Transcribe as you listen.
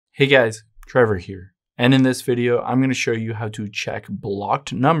Hey guys, Trevor here. And in this video, I'm going to show you how to check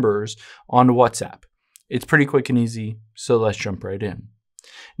blocked numbers on WhatsApp. It's pretty quick and easy, so let's jump right in.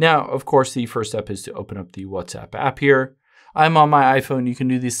 Now, of course, the first step is to open up the WhatsApp app here. I'm on my iPhone. You can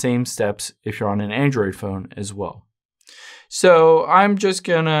do these same steps if you're on an Android phone as well. So I'm just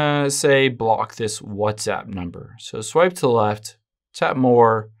going to say block this WhatsApp number. So swipe to the left, tap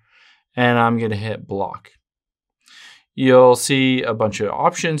more, and I'm going to hit block. You'll see a bunch of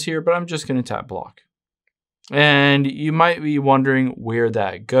options here, but I'm just going to tap block. And you might be wondering where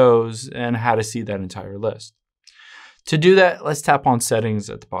that goes and how to see that entire list. To do that, let's tap on settings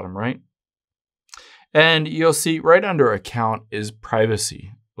at the bottom right. And you'll see right under account is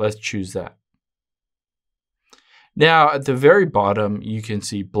privacy. Let's choose that. Now at the very bottom, you can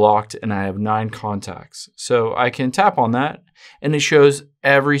see blocked and I have 9 contacts. So I can tap on that and it shows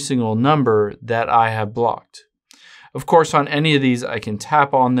every single number that I have blocked. Of course, on any of these, I can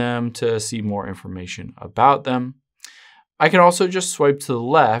tap on them to see more information about them. I can also just swipe to the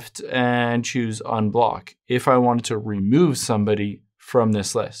left and choose unblock if I wanted to remove somebody from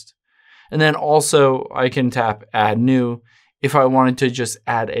this list. And then also I can tap add new if I wanted to just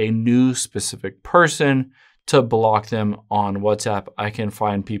add a new specific person to block them on WhatsApp. I can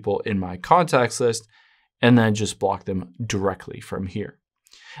find people in my contacts list and then just block them directly from here.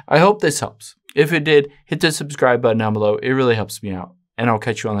 I hope this helps. If it did, hit the subscribe button down below. It really helps me out. And I'll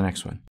catch you on the next one.